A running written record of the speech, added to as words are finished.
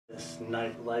this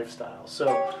night lifestyle.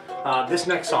 So this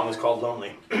next song is called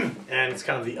Lonely, and it's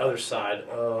kind of the other side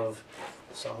of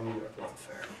the song New York Love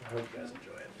Affair. I hope you guys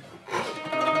enjoy it.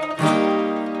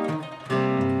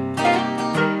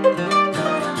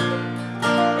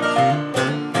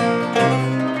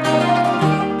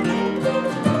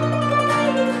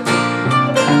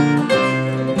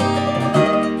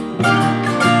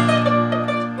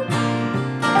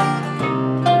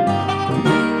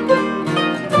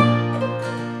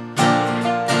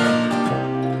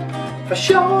 If I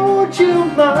showed you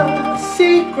my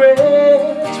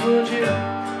secrets, would you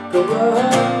go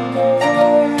away?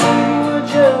 Would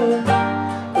you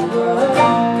go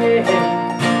away?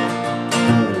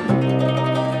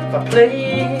 If I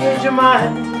played your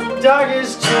mind,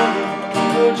 darkest tune,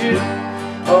 would you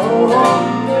go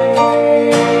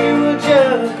away? Would you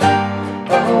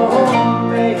go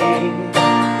away?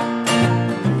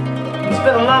 It's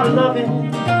been a lot of loving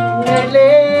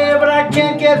lately, but I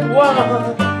can't get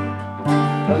one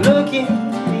look in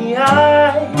the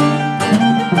eye.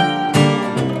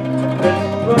 Been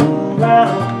running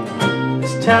around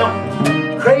this town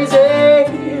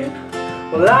crazy.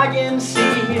 Well, I can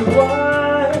see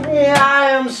why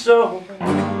I am so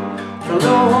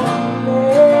lonely.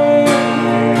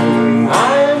 I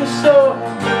am so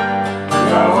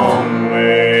lonely.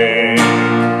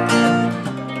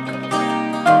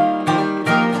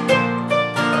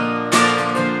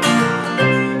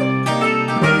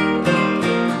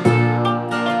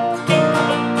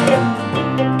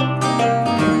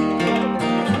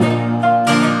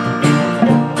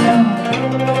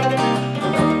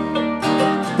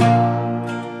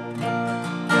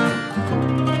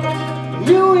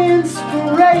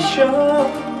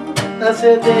 I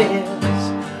said there's,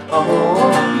 oh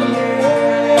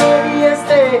yeah, yes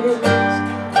there's,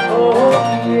 oh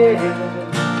yeah.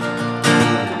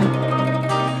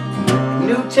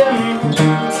 New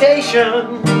temptations,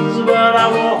 but I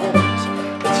won't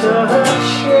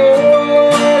touch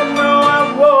it. No, I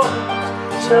won't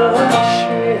touch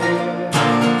it.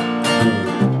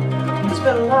 It's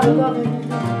been a lot of loving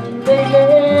lately,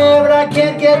 but I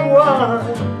can't get one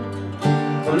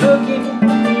look in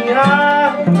the eye.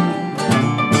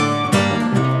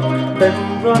 Been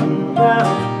running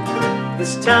around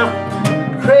this town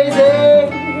crazy.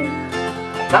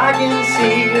 I can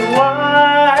see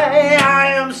why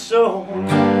I am so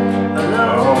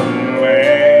lonely.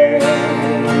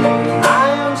 I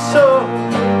am so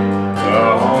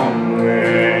lonely.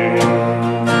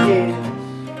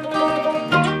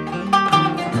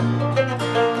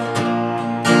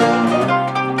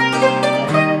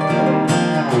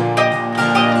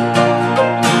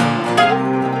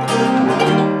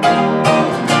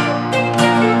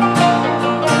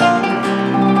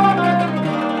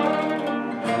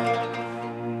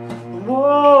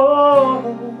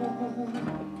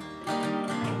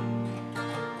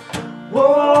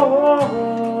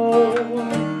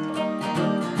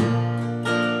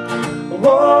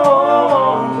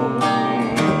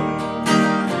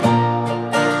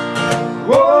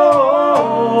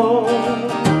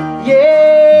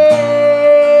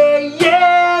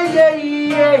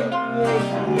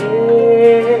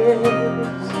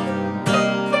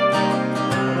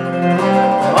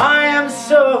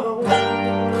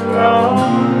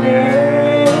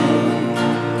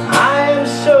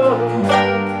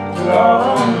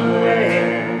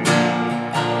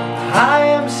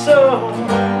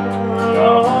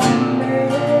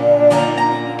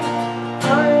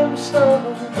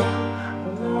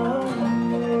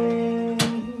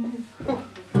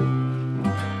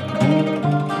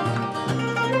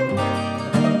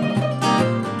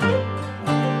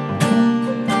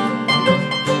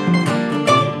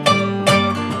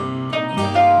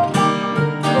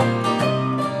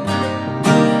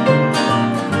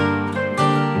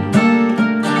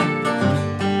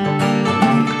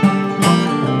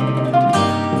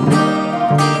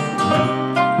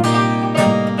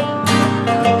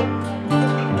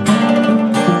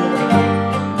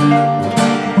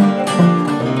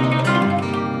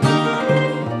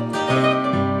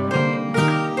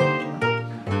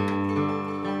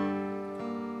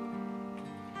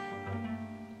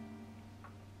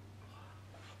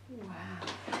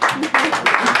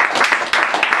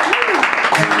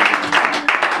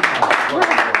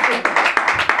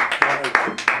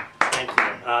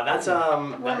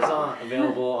 That is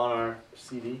available on our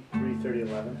CD,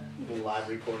 3/30/11, the live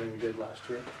recording we did last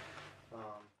year.